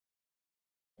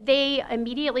They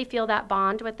immediately feel that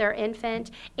bond with their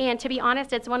infant, and to be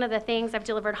honest, it's one of the things, I've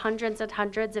delivered hundreds and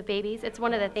hundreds of babies, it's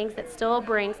one of the things that still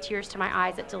brings tears to my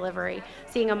eyes at delivery,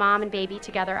 seeing a mom and baby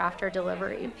together after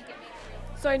delivery.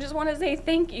 So I just want to say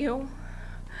thank you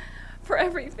for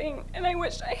everything, and I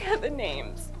wish I had the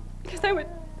names, because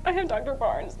I have Dr.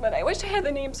 Barnes, but I wish I had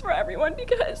the names for everyone,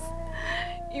 because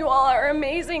you all are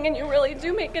amazing and you really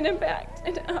do make an impact,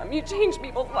 and you change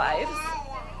people's lives.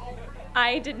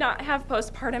 I did not have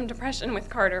postpartum depression with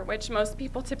Carter, which most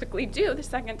people typically do the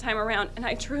second time around, and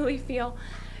I truly feel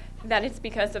that it's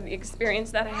because of the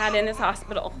experience that I had in this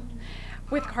hospital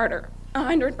with Carter.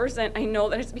 100%, I know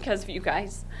that it's because of you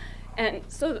guys. And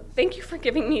so thank you for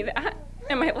giving me that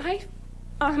in my life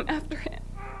after